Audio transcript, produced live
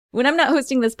When I'm not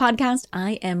hosting this podcast,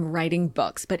 I am writing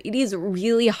books, but it is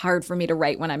really hard for me to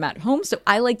write when I'm at home, so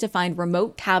I like to find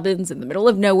remote cabins in the middle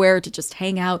of nowhere to just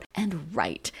hang out and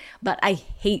write. But I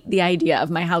hate the idea of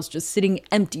my house just sitting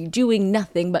empty, doing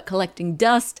nothing but collecting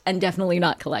dust and definitely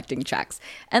not collecting checks.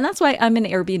 And that's why I'm an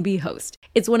Airbnb host.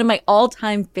 It's one of my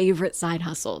all-time favorite side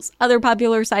hustles. Other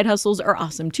popular side hustles are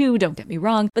awesome too, don't get me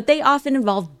wrong, but they often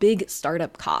involve big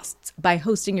startup costs. By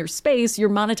hosting your space, you're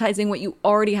monetizing what you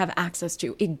already have access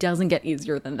to. It doesn't get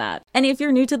easier than that. And if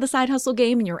you're new to the side hustle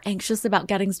game and you're anxious about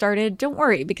getting started, don't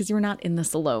worry, because you're not in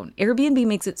this alone. Airbnb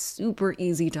makes it super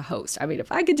easy to host. I mean,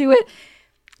 if I could do it,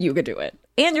 you could do it.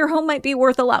 And your home might be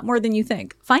worth a lot more than you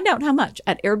think. Find out how much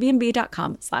at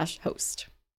airbnb.com/host.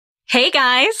 Hey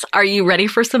guys, are you ready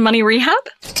for some money rehab?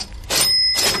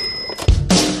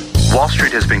 Wall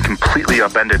Street has been completely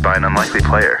upended by an unlikely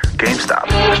player, GameStop.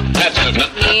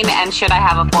 And should I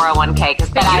have a 401k?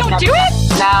 Because then You don't do it?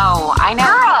 No, I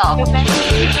know.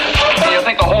 You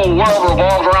think the whole world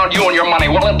revolves around you and your money?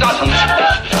 Well, it doesn't.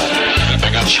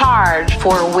 Charge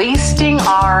for wasting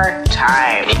our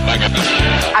time.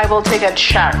 I will take a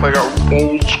check. Like a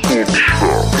old school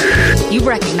check. You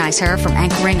recognize her from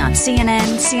anchoring on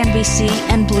CNN, CNBC,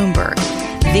 and Bloomberg.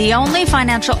 The only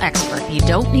financial expert you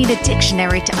don't need a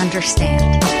dictionary to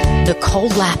understand. Nicole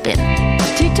Lapin.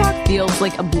 TikTok feels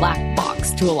like a black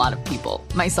box to a lot of people,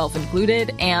 myself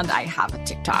included, and I have a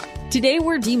TikTok. Today,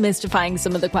 we're demystifying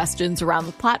some of the questions around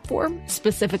the platform,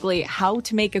 specifically how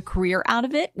to make a career out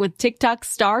of it with TikTok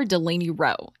star Delaney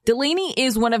Rowe. Delaney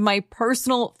is one of my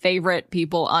personal favorite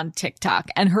people on TikTok,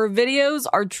 and her videos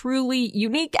are truly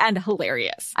unique and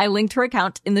hilarious. I linked her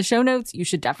account in the show notes. You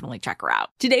should definitely check her out.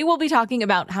 Today, we'll be talking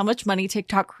about how much money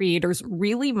TikTok creators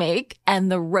really make and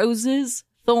the roses,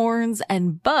 thorns,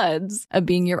 and buds of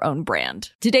being your own brand.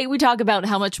 Today, we talk about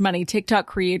how much money TikTok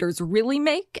creators really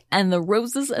make and the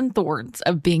roses and thorns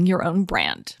of being your own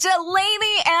brand.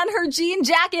 Delaney and her jean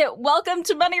jacket, welcome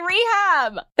to Money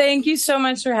Rehab. Thank you so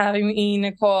much for having me,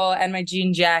 Nicole, and my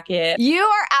jean jacket. You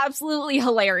are absolutely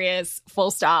hilarious, full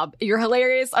stop. You're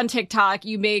hilarious on TikTok.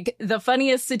 You make the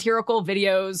funniest satirical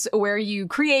videos where you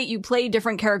play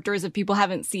different characters if people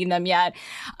haven't seen them yet.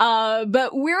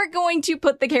 But we're going to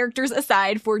put the characters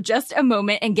aside for just a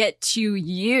moment and get to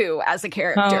you as a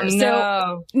character. Oh,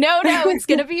 so no, it's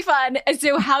going to be fun.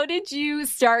 So how did you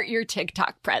start your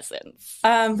TikTok presence?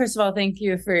 First of all, thank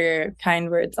you for your kind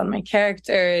words on my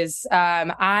characters.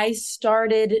 I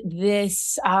started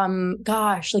this,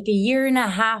 like a year and a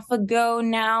half ago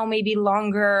now, maybe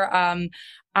longer.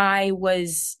 I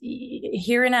was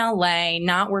here in LA,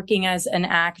 not working as an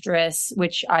actress,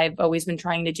 which I've always been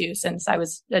trying to do since I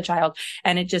was a child,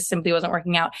 and it just simply wasn't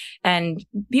working out. And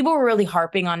people were really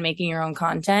harping on making your own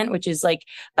content, which is like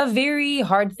a very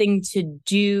hard thing to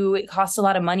do. It costs a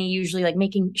lot of money, usually, like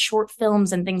making short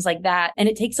films and things like that. And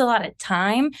it takes a lot of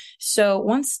time. So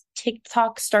once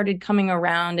TikTok started coming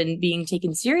around and being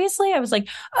taken seriously, I was like,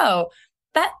 oh,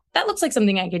 that looks like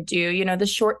something I could do, the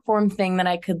short form thing that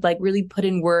I could like really put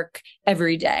in work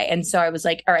every day. And so I was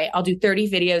like, all right, I'll do 30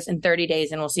 videos in 30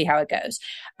 days and we'll see how it goes.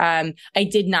 I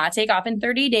did not take off in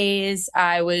 30 days.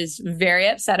 I was very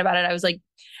upset about it. I was like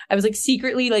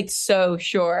secretly like so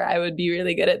sure I would be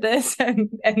really good at this. And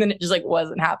then it just like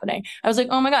wasn't happening. I was like,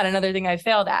 oh my God, another thing I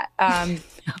failed at.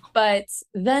 But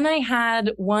then I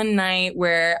had one night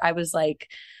where I was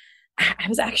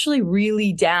actually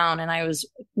really down, and I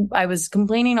was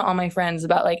complaining to all my friends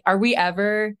about like, are we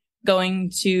ever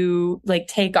going to like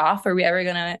take off? Are we ever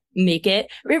going to make it?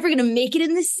 Are we ever going to make it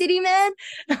in this city, man?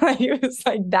 It was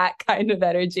like that kind of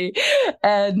energy.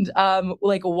 And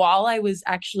like while I was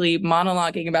actually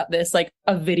monologuing about this, like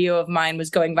a video of mine was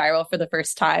going viral for the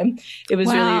first time. It was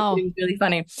really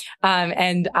funny.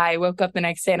 And I woke up the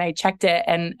next day and I checked it,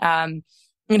 and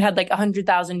it had like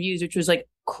 100,000 views, which was like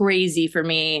crazy for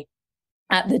me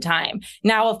at the time.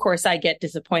 Now, of course, I get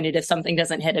disappointed if something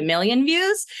doesn't hit 1 million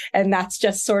views, and that's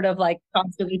just sort of like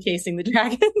constantly chasing the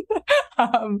dragon.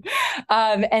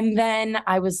 And then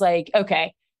I was like,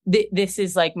 okay, this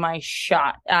is like my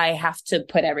shot. I have to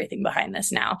put everything behind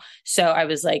this now. So I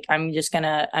was like, I'm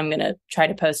going to try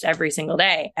to post every single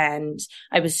day. And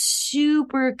I was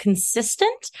super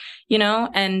consistent,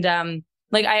 and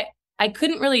like I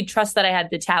couldn't really trust that I had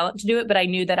the talent to do it, but I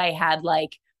knew that I had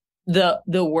like the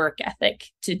work ethic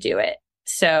to do it.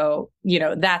 So,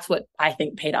 that's what I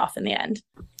think paid off in the end.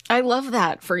 I love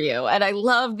that for you. And I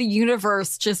love the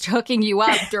universe just hooking you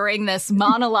up during this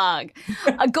monologue.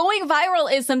 Going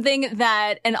viral is something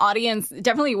that an audience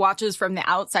definitely watches from the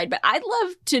outside, but I'd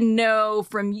love to know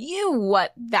from you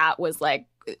what that was like.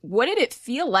 What did it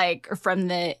feel like from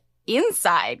the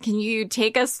inside. Can you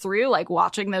take us through like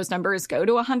watching those numbers go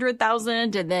to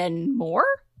 100,000 and then more?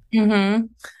 Mm-hmm.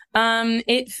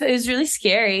 It is really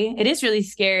scary. It is really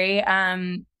scary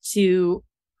to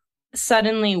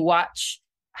suddenly watch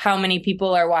how many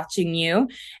people are watching you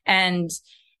and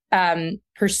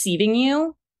perceiving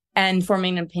you and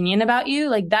forming an opinion about you.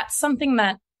 Like, that's something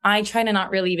that I try to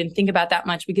not really even think about that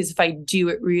much, because if I do,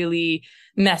 it really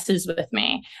messes with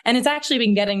me. And it's actually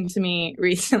been getting to me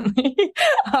recently.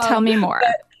 Tell me more.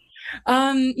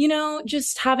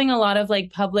 Just having a lot of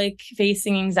like public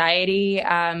facing anxiety.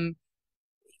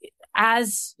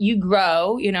 As you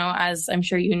grow, as I'm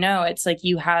sure it's like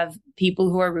you have people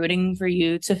who are rooting for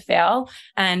you to fail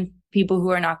and people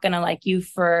who are not going to like you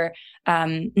for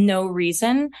no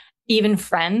reason, even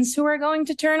friends who are going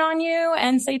to turn on you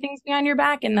and say things behind your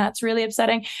back. And that's really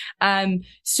upsetting.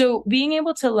 So being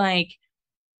able to like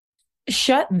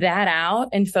shut that out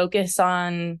and focus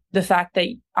on the fact that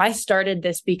I started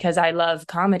this because I love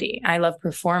comedy. I love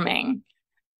performing.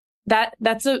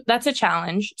 That's a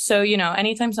challenge. So,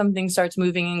 anytime something starts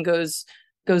moving and goes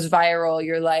viral,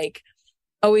 you're like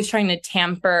always trying to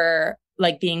tamper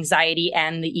like the anxiety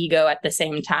and the ego at the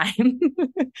same time.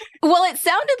 Well, it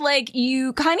sounded like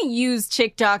you kind of used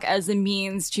TikTok as a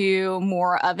means to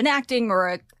more of an acting or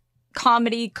a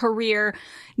comedy career.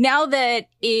 Now that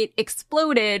it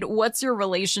exploded, what's your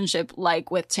relationship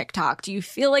like with TikTok? Do you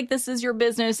feel like this is your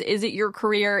business? Is it your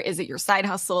career? Is it your side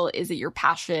hustle? Is it your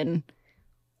passion?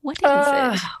 What is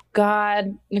it?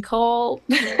 God, Nicole.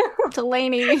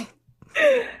 Delaney.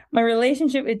 My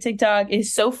relationship with TikTok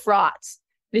is so fraught.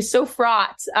 It is so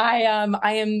fraught.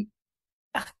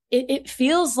 It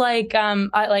feels like,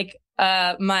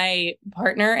 my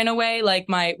partner in a way, like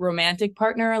my romantic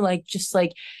partner, like just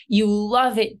like you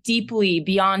love it deeply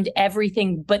beyond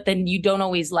everything, but then you don't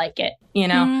always like it,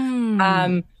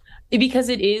 because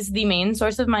it is the main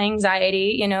source of my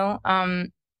anxiety.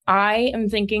 I am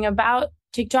thinking about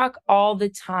TikTok all the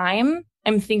time.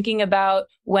 I'm thinking about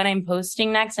when I'm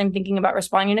posting next. I'm thinking about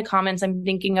responding to comments. I'm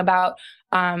thinking about,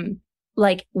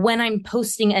 like when I'm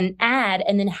posting an ad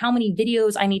and then how many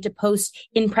videos I need to post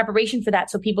in preparation for that.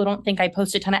 So people don't think I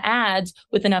post a ton of ads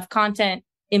with enough content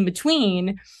in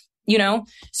between,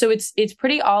 so it's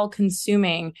pretty all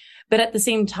consuming, but at the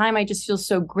same time, I just feel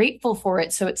so grateful for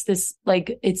it. So it's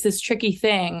this tricky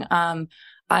thing.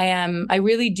 I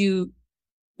really do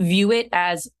view it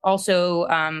as also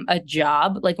a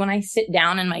job. Like when I sit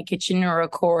down in my kitchen or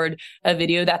record a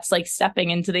video, that's like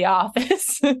stepping into the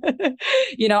office.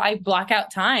 I block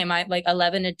out time. I like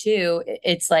 11 to 2.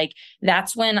 It's like,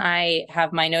 that's when I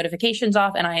have my notifications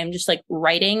off and I am just like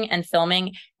writing and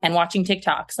filming and watching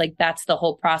TikToks. Like that's the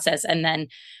whole process. And then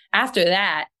after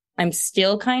that, I'm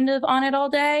still kind of on it all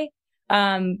day.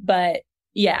 But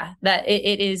yeah, that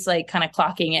it is like kind of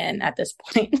clocking in at this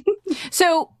point.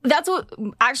 So that's what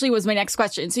actually was my next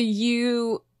question. So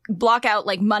you block out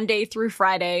like Monday through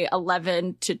Friday,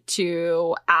 11 to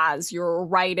 2 as your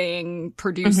writing,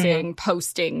 producing,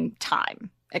 posting time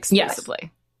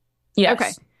exclusively. Yes.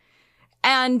 Okay.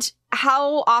 And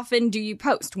how often do you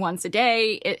post? Once a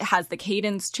day? Has the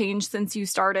cadence changed since you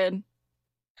started?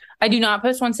 I do not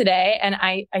post once a day. And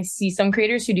I see some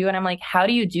creators who do, and I'm like, how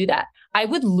do you do that? I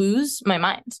would lose my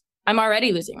mind. I'm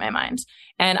already losing my mind.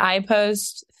 And I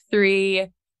post 3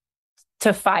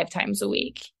 to 5 times a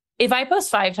week. If I post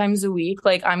 5 times a week,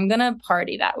 like I'm going to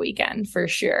party that weekend for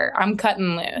sure. I'm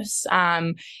cutting loose.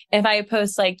 If I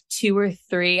post like 2 or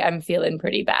 3, I'm feeling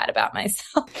pretty bad about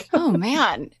myself. Oh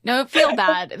man, no, feel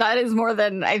bad. That is more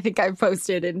than I think I've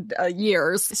posted in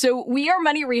years. So We Are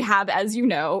Money Rehab, as you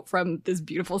know, from this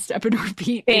beautiful Step and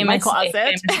Repeat in my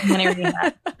closet. Money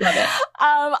Rehab. Love it.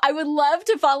 I would love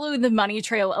to follow the money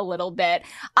trail a little bit.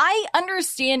 I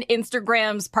understand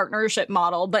Instagram's partnership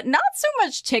model, but not so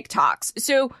much TikTok's.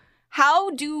 So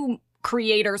how do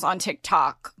creators on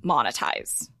TikTok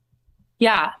monetize?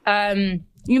 Yeah.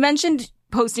 You mentioned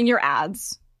posting your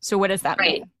ads. So what does that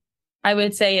mean? I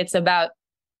would say it's about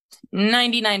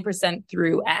 99%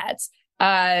 through ads.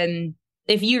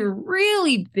 If you're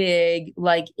really big,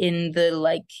 like in the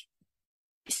like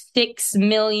 6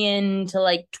 million to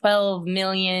like 12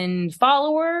 million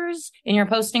followers and you're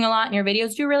posting a lot and your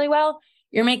videos do really well,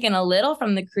 you're making a little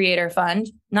from the creator fund,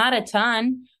 not a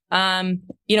ton.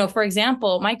 For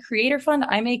example, my creator fund,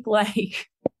 I make like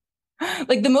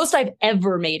the most I've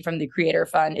ever made from the creator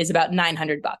fund is about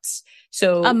 $900.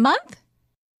 So a month?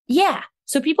 Yeah.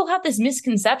 So people have this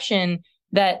misconception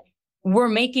that we're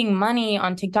making money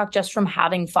on TikTok just from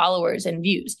having followers and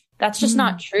views. That's just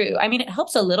not true. I mean, it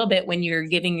helps a little bit when you're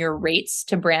giving your rates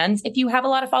to brands if you have a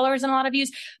lot of followers and a lot of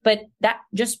views, but that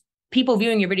just people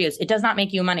viewing your videos, it does not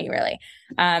make you money really.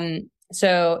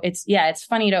 So it's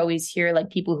funny to always hear like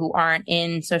people who aren't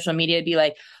in social media be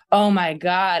like, oh my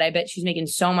God, I bet she's making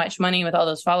so much money with all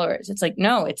those followers. It's like,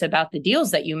 no, it's about the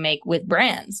deals that you make with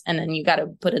brands. And then you got to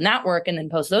put in that work and then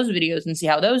post those videos and see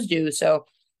how those do. So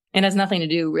it has nothing to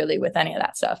do really with any of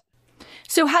that stuff.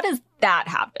 So how does that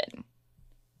happen?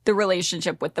 The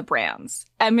relationship with the brands?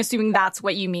 I'm assuming that's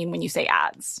what you mean when you say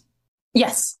ads.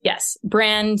 Yes.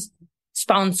 Brand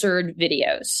sponsored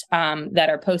videos that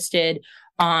are posted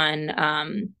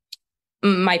on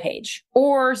my page,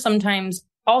 or sometimes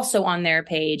also on their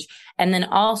page, and then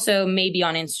also maybe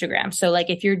on Instagram. So like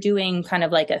if you're doing kind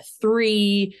of like a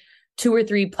 2 or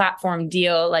 3 platform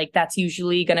deal, like that's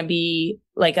usually going to be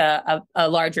like a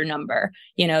larger number,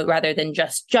 you know, rather than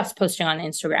just posting on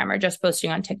Instagram or just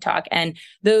posting on TikTok. And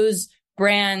those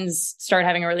brands start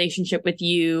having a relationship with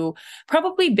you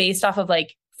probably based off of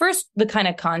like, first, the kind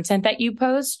of content that you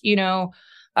post, you know.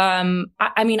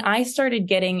 I mean, I started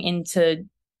getting into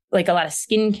like a lot of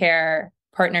skincare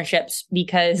partnerships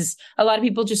because a lot of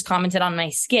people just commented on my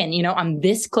skin. You know, I'm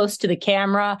this close to the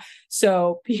camera.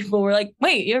 So people were like,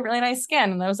 wait, you have really nice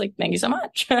skin. And I was like, thank you so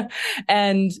much.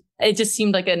 And it just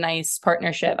seemed like a nice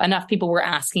partnership. Enough people were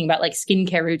asking about like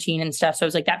skincare routine and stuff. So I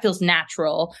was like, that feels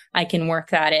natural. I can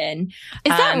work that in.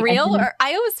 Is that real? Or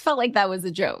I always felt like that was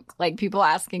a joke. Like people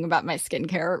asking about my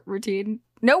skincare routine.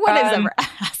 No one has ever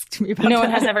asked me about that. No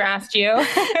one has ever asked you?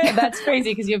 That's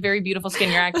crazy because you have very beautiful skin.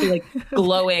 You're actually like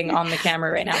glowing on the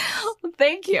camera right now.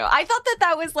 Thank you. I thought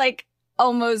that was like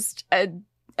almost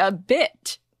a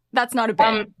bit. That's not a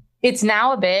bit. It's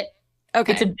now a bit.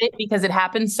 Okay. It's a bit because it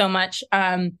happens so much.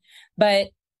 But,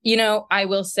 you know, I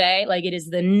will say like it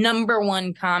is the number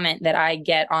one comment that I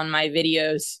get on my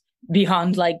videos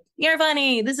beyond like, you're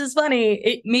funny. This is funny.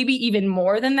 It maybe even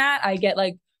more than that. I get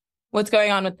like, what's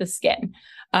going on with the skin?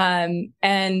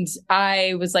 And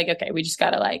I was like, okay, we just got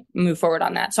to like move forward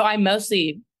on that. So I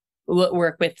mostly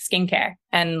work with skincare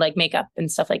and like makeup and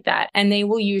stuff like that. And they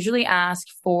will usually ask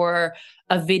for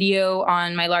a video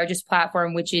on my largest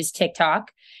platform, which is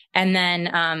TikTok. And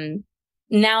then,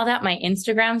 now that my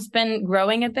Instagram's been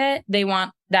growing a bit, they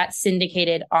want that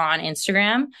syndicated on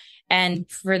Instagram. And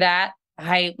for that,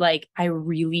 I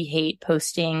really hate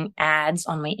posting ads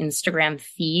on my Instagram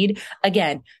feed.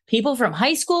 Again, people from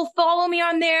high school follow me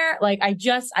on there. Like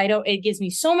it gives me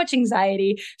so much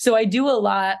anxiety. So I do a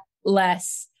lot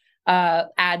less,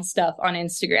 ad stuff on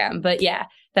Instagram. But yeah,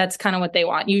 that's kind of what they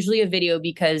want. Usually a video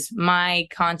because my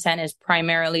content is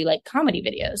primarily like comedy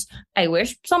videos. I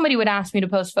wish somebody would ask me to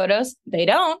post photos. They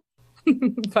don't.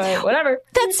 But whatever.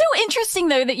 That's so interesting,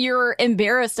 though, that you're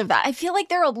embarrassed of that. I feel like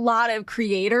there are a lot of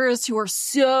creators who are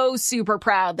so super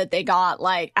proud that they got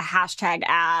like a hashtag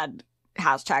ad,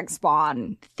 hashtag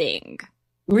spawn thing.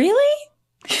 Really?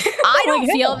 I don't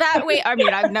feel that way. I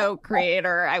mean, I'm no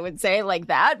creator, I would say, like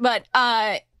that. But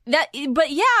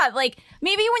yeah, like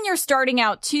maybe when you're starting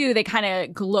out, too, they kind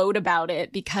of gloat about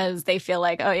it because they feel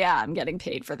like, oh, yeah, I'm getting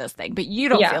paid for this thing. But you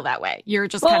don't feel that way. You're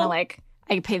just kind of like,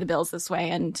 I pay the bills this way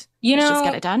and just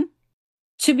get it done.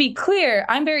 To be clear,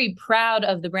 I'm very proud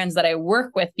of the brands that I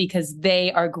work with because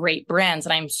they are great brands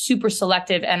and I'm super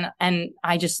selective and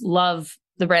I just love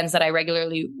the brands that I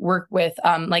regularly work with.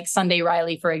 Like Sunday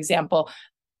Riley, for example,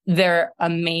 they're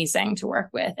amazing to work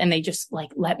with and they just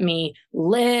like let me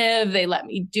live. They let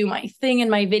me do my thing in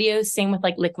my videos. Same with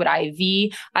like Liquid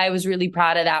IV. I was really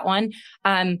proud of that one.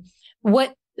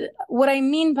 What I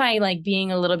mean by like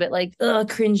being a little bit like,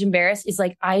 cringe embarrassed is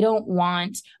like, I don't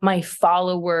want my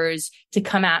followers to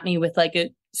come at me with like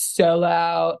a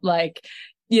sellout, like,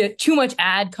 too much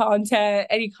ad content,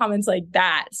 any comments like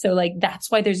that. So like, that's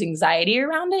why there's anxiety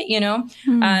around it, you know,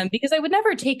 because I would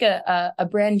never take a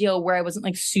brand deal where I wasn't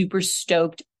like super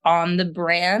stoked on the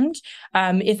brand.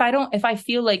 If I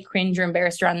feel like cringe or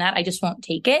embarrassed around that, I just won't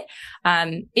take it.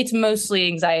 It's mostly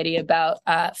anxiety about,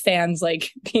 fans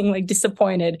like being like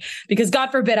disappointed because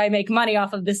God forbid I make money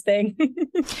off of this thing.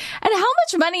 And how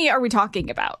much money are we talking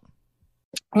about?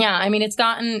 Yeah. I mean, it's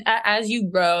gotten, as you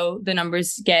grow, the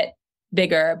numbers get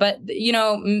bigger, but you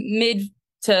know, mid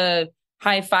to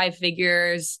high 5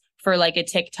 figures for like a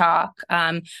TikTok.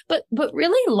 But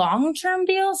really long-term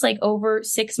deals, like over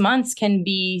 6 months can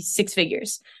be 6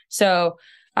 figures. So,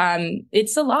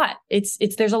 it's a lot.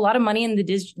 There's a lot of money in the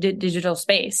digital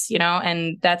space, you know,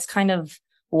 and that's kind of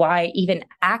why even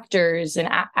actors and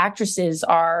actresses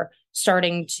are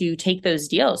starting to take those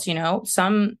deals. You know,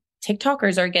 some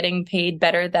TikTokers are getting paid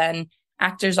better than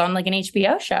actors on like an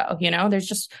HBO show. You know, there's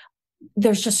just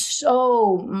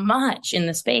so much in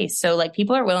the space. So like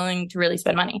people are willing to really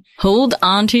spend money. Hold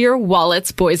on to your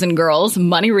wallets, boys and girls.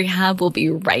 Money Rehab will be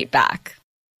right back.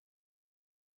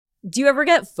 Do you ever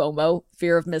get FOMO,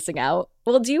 fear of missing out?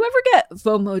 Well, do you ever get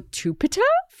FOMO-tupita?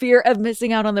 Fear of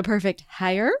missing out on the perfect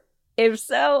hire? If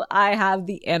so, I have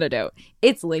the antidote.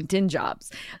 It's LinkedIn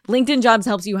Jobs. LinkedIn Jobs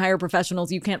helps you hire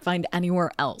professionals you can't find anywhere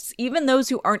else, even those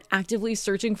who aren't actively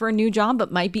searching for a new job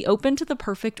but might be open to the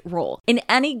perfect role. In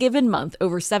any given month,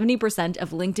 over 70%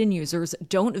 of LinkedIn users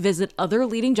don't visit other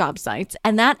leading job sites,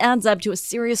 and that adds up to a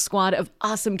serious squad of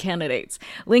awesome candidates.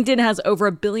 LinkedIn has over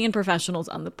 1 billion professionals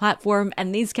on the platform,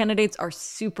 and these candidates are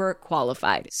super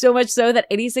qualified. So much so that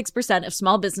 86% of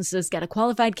small businesses get a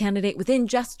qualified candidate within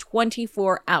just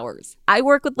 24 hours. I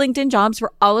work with LinkedIn Jobs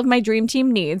for all of my dream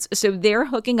team needs, so they're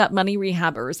hooking up money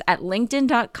rehabbers at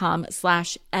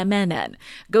linkedin.com/MNN.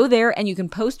 Go there and you can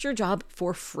post your job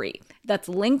for free. That's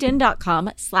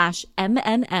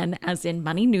linkedin.com/MNN, as in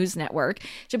Money News Network,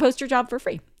 to post your job for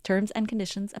free. Terms and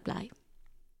conditions apply.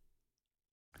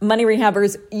 Money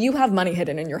rehabbers, you have money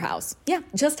hidden in your house. Yeah,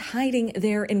 just hiding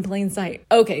there in plain sight.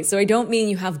 Okay, so I don't mean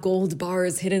you have gold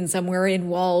bars hidden somewhere in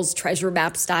walls, treasure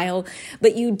map style,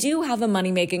 but you do have a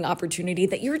money-making opportunity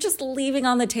that you're just leaving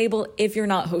on the table if you're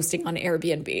not hosting on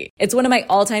Airbnb. It's one of my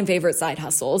all-time favorite side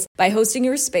hustles. By hosting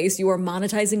your space, you are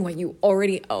monetizing what you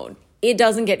already own. It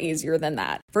doesn't get easier than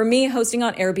that. For me, hosting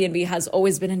on Airbnb has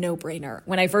always been a no-brainer.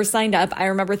 When I first signed up, I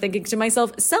remember thinking to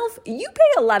myself, Self, you pay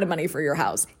a lot of money for your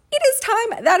house. It is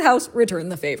time that house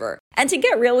returned the favor. And to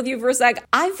get real with you for a sec,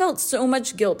 I felt so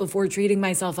much guilt before treating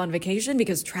myself on vacation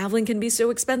because traveling can be so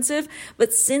expensive.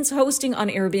 But since hosting on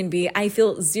Airbnb, I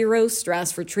feel zero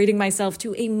stress for treating myself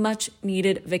to a much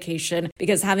needed vacation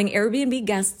because having Airbnb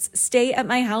guests stay at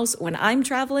my house when I'm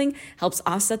traveling helps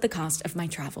offset the cost of my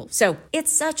travel. So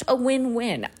it's such a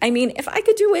win-win. I mean, if I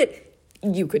could do it,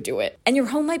 you could do it. And your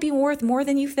home might be worth more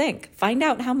than you think. Find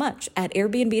out how much at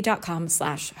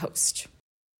airbnb.com/host.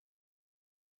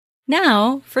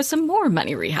 Now for some more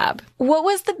money rehab. What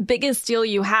was the biggest deal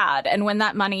you had? And when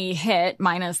that money hit,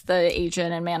 minus the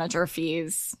agent and manager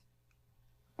fees,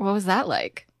 what was that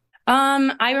like?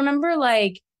 I remember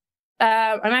I'm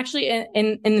actually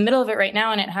in the middle of it right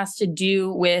now, and it has to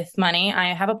do with money.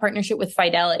 I have a partnership with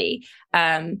Fidelity,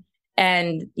 and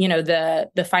you know,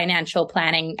 the financial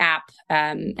planning app,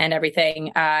 and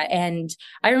everything. And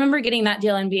I remember getting that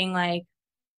deal and being like,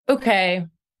 okay,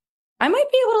 I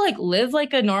might be able to live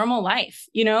like a normal life,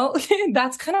 you know.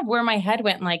 That's kind of where my head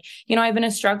went. Like, you know, I've been a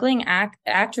struggling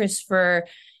actress for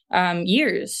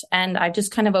years, and I've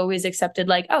just kind of always accepted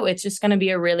oh, it's just going to be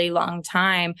a really long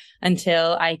time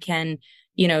until I can,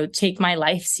 you know, take my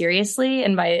life seriously.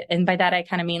 And by that, I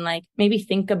kind of mean maybe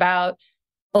think about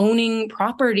owning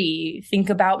property, think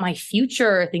about my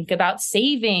future, think about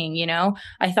saving, you know.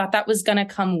 I thought that was going to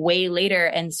come way later.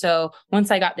 And so once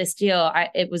I got this deal,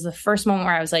 it was the first moment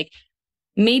where I was like,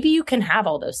 maybe you can have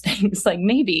all those things,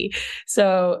 maybe.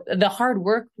 So the hard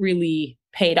work really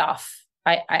paid off.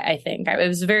 I think it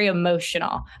was very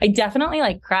emotional. I definitely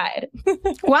cried.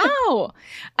 Wow.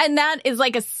 And that is a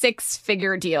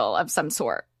 6-figure deal of some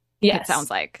sort. Yes. It sounds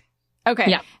like.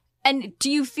 Okay. Yeah. And do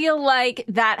you feel like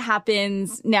that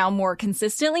happens now more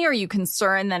consistently? Or are you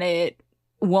concerned that it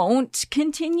won't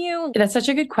continue? That's such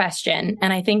a good question.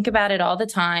 And I think about it all the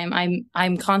time.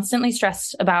 I'm constantly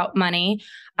stressed about money.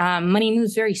 Money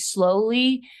moves very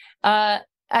slowly. I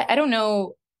don't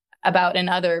know about in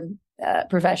other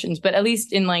professions, but at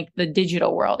least in the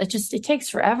digital world, it takes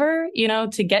forever, you know,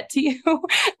 to get to you.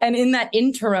 And in that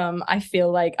interim, I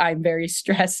feel like I'm very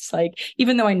stressed.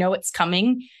 Even though I know it's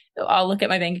coming, I'll look at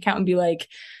my bank account and be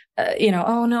you know,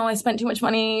 oh no, I spent too much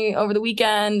money over the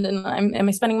weekend, and am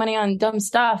I spending money on dumb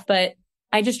stuff? But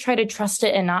I just try to trust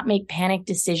it and not make panic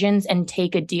decisions and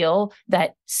take a deal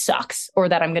that sucks, or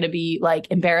that I'm going to be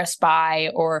embarrassed by,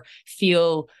 or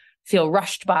feel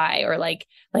rushed by, or like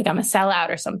I'm a sellout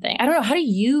or something. I don't know. How do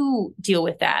you deal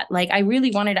with that? I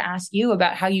really wanted to ask you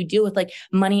about how you deal with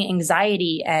money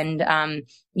anxiety and,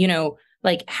 you know,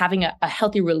 having a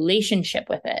healthy relationship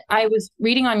with it. I was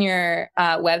reading on your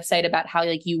website about how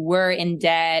you were in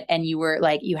debt, and you were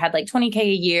you had $20K a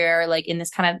year, in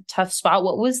this kind of tough spot.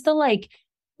 What was the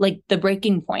the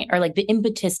breaking point, or the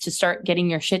impetus to start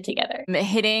getting your shit together?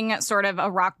 Hitting sort of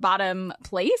a rock bottom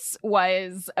place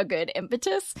was a good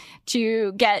impetus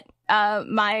to get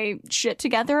my shit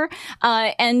together.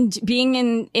 And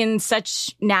being in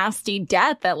such nasty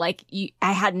debt that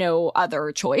I had no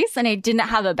other choice, and I didn't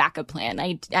have a backup plan.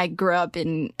 I grew up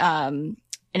in an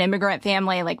immigrant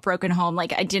family, broken home. I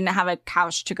didn't have a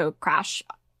couch to go crash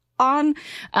on.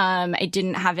 I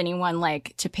didn't have anyone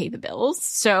to pay the bills.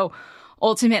 So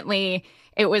ultimately,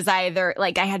 it was either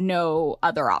I had no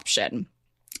other option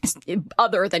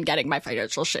other than getting my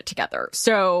financial shit together.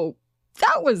 So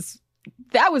that was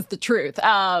the truth.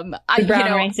 The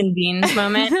brown rice and beans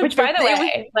moment, which by the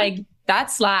way, That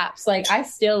slaps. Like, I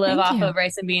still live off of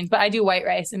rice and beans, but I do white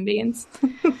rice and beans.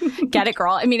 Get it,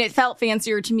 girl. I mean, it felt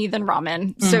fancier to me than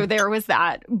ramen. So there was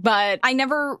that. But I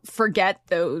never forget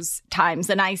those times.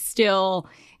 And I still,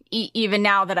 even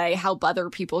now that I help other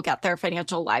people get their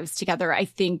financial lives together, I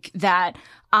think that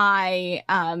I,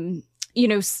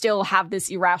 still have this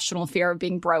irrational fear of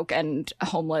being broke and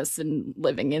homeless and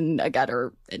living in a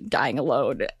gutter and dying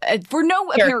alone for no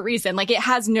apparent reason. Like, it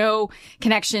has no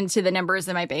connection to the numbers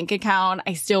in my bank account.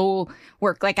 I still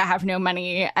work like I have no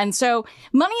money. And so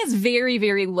money is very,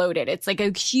 very loaded. It's like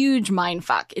a huge mind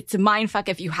fuck. It's a mind fuck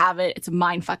if you have it. It's a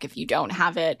mind fuck if you don't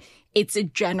have it. It's a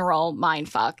general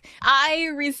mindfuck. I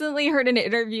recently heard an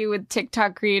interview with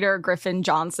TikTok creator Griffin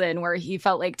Johnson where he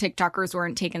felt like TikTokers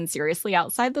weren't taken seriously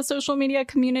outside the social media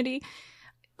community.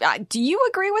 Do you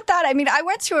agree with that? I mean, I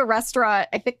went to a restaurant,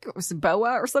 I think it was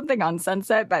Boa or something on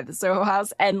Sunset by the Soho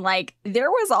House, and like there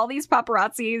was all these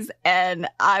paparazzis, and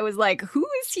I was like, who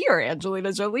is here?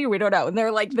 Angelina Jolie? We don't know. And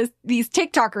they're like these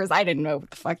TikTokers. I didn't know what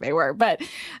the fuck they were, but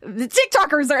the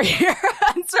TikTokers are here.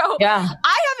 And so I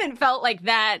haven't felt like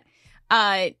that.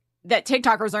 That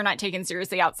TikTokers are not taken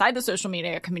seriously outside the social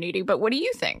media community. But what do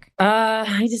you think?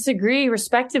 I disagree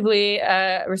respectfully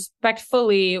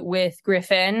with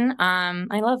Griffin.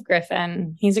 I love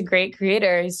Griffin. He's a great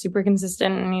creator. He's super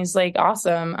consistent and he's like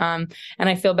awesome. And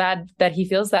I feel bad that he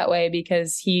feels that way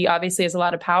because he obviously has a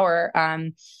lot of power.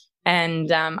 And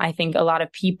I think a lot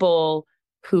of people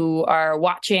who are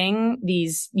watching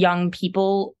these young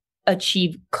people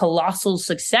achieve colossal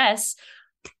success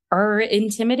are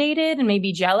intimidated and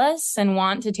maybe jealous and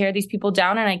want to tear these people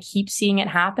down. And I keep seeing it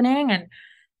happening. And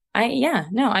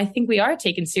I think we are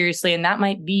taken seriously. And that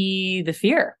might be the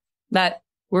fear that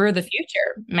we're the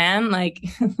future, man. Like,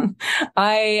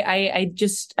 I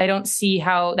don't see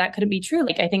how that couldn't be true.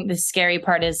 Like, I think the scary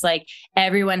part is like,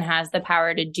 everyone has the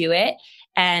power to do it.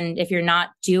 And if you're not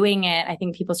doing it, I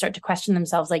think people start to question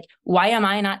themselves, like, why am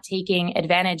I not taking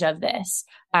advantage of this?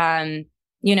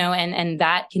 And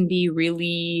that can be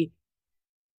really,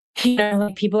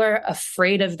 like people are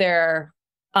afraid of their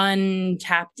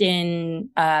untapped in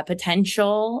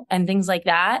potential and things like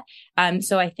that.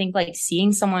 So I think like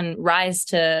seeing someone rise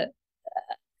to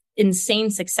insane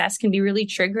success can be really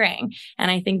triggering. And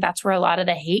I think that's where a lot of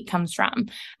the hate comes from.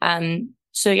 I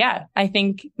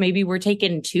think maybe we're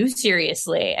taken too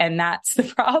seriously, and that's the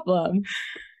problem.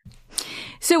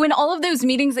 So in all of those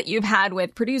meetings that you've had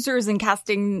with producers and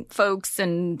casting folks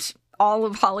and all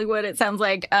of Hollywood, it sounds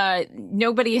like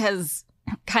nobody has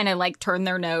kind of like turned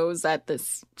their nose at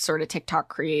this sort of TikTok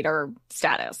creator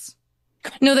status.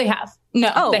 No, they have. They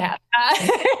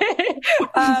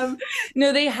have.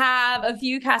 No, they have a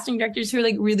few casting directors who are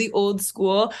like really old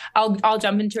school. I'll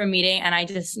jump into a meeting and I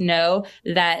just know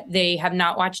that they have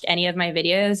not watched any of my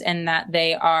videos and that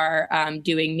they are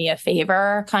doing me a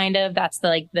favor, kind of. That's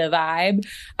the vibe.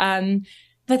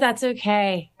 But that's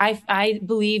okay. I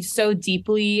believe so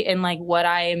deeply in like what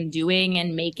I am doing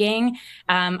and making.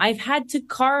 I've had to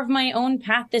carve my own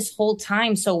path this whole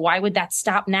time. So why would that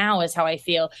stop now is how I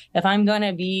feel. If I'm going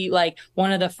to be like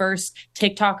one of the first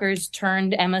TikTokers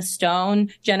turned Emma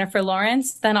Stone, Jennifer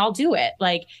Lawrence, then I'll do it.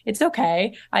 Like, it's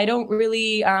okay. I don't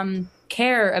really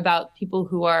care about people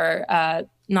who are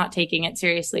not taking it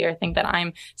seriously or think that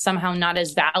I'm somehow not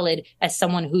as valid as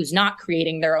someone who's not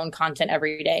creating their own content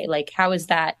every day. Like, how is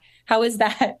that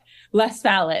less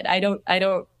valid? I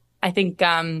think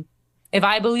if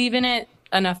I believe in it,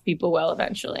 enough people will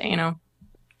eventually, you know?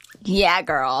 Yeah,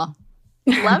 girl.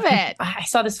 Love it. I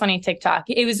saw this funny TikTok.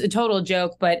 It was a total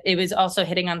joke, but it was also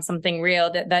hitting on something real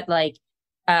that like,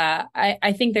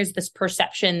 I think there's this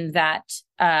perception that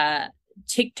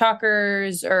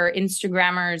TikTokers or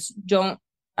Instagrammers don't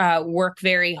work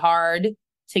very hard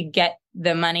to get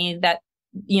the money that,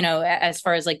 you know, as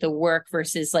far as like the work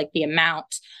versus like the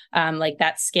amount, like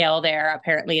that scale there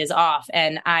apparently is off.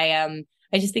 And I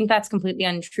just think that's completely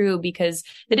untrue, because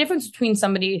the difference between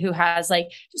somebody who has like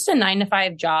just a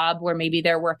 9-to-5 job where maybe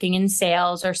they're working in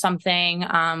sales or something,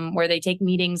 where they take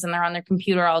meetings and they're on their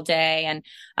computer all day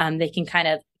and they can kind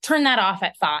of turn that off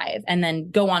at 5 and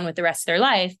then go on with the rest of their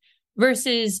life,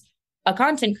 versus a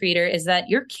content creator is that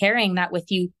you're carrying that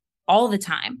with you all the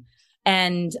time.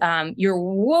 And you're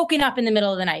woken up in the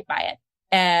middle of the night by it.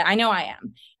 I know I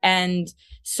am. And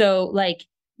so like,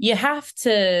 you have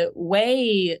to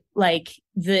weigh like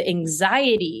the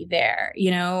anxiety there,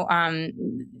 you know,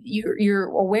 you're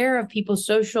aware of people's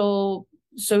social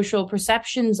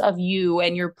perceptions of you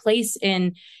and your place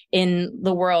in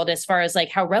the world as far as like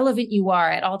how relevant you are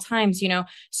at all times, you know?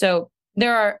 So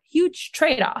there are huge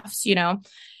trade-offs, you know?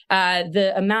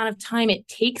 the amount of time it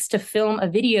takes to film a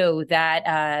video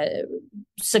that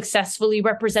successfully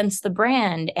represents the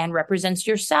brand and represents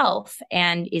yourself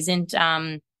and isn't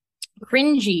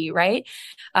cringy, right?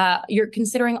 You're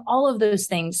considering all of those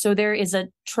things. So there is a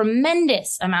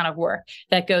tremendous amount of work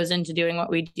that goes into doing what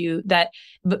we do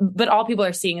but all people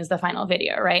are seeing is the final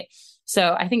video, right?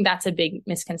 So I think that's a big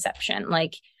misconception.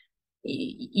 Like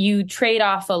you trade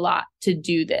off a lot to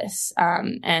do this.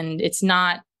 And it's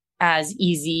not as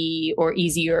easy or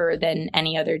easier than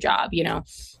any other job,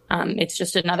 it's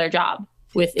just another job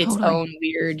with its own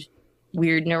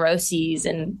weird neuroses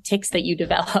and tics that you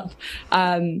develop.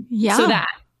 So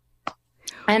that.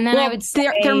 And then I would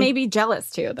say they're maybe jealous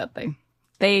too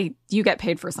that you get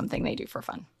paid for something they do for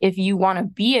fun. If you want to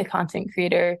be a content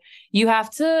creator, you have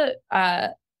to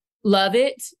love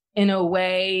it in a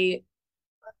way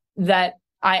that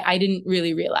I didn't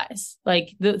really realize.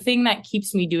 Like the thing that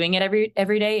keeps me doing it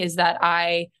every day is that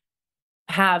I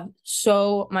have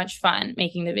so much fun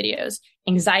making the videos.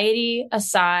 Anxiety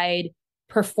aside,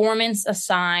 performance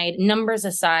aside, numbers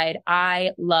aside,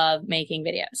 I love making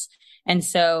videos. And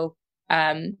so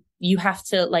you have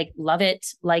to love it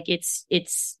like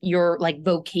it's your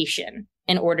vocation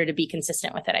in order to be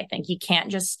consistent with it. I think you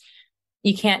can't just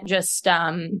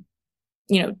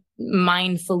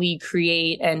mindfully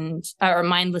create or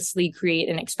mindlessly create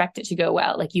and expect it to go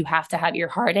well. Like you have to have your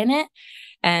heart in it,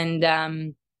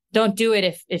 and don't do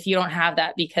it if you don't have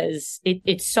that, because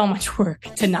it's so much work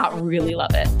to not really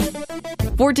love it.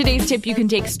 For today's tip you can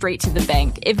take straight to the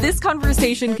bank. If this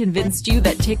conversation convinced you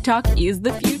that TikTok is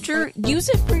the future, use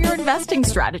it for your investing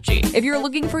strategy. If you're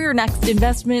looking for your next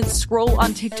investment, scroll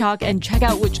on TikTok and check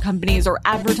out which companies are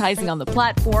advertising on the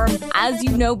platform. As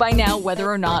you know by now, whether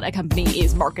or not a company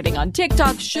is marketing on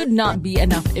TikTok should not be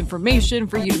enough information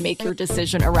for you to make your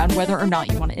decision around whether or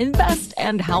not you want to invest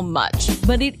and how much.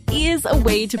 But it is a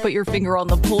way to put your finger on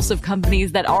the pulse of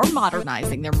companies that are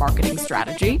modernizing their marketing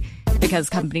strategy, because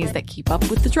companies that keep up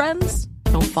with the trends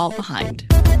don't fall behind.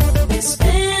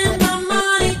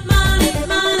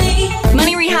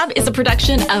 Money Rehab is a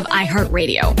production of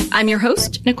iHeartRadio. I'm your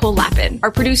host, Nicole Lappin. Our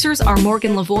producers are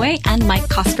Morgan Lavoie and Mike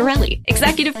Coscarelli.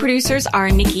 Executive producers are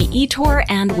Nikki Etor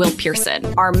and Will Pearson.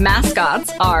 Our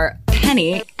mascots are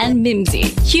Penny and Mimsy.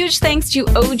 Huge thanks to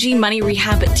OG Money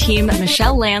Rehab team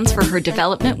Michelle Lands for her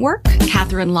development work,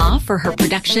 Catherine Law for her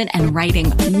production and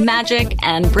writing magic,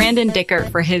 and Brandon Dicker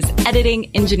for his editing,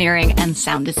 engineering, and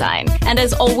sound design. And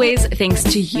as always, thanks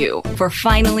to you for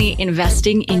finally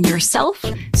investing in yourself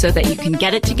so that you can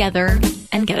get it together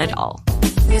and get it all.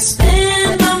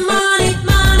 Spend my money,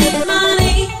 money, money.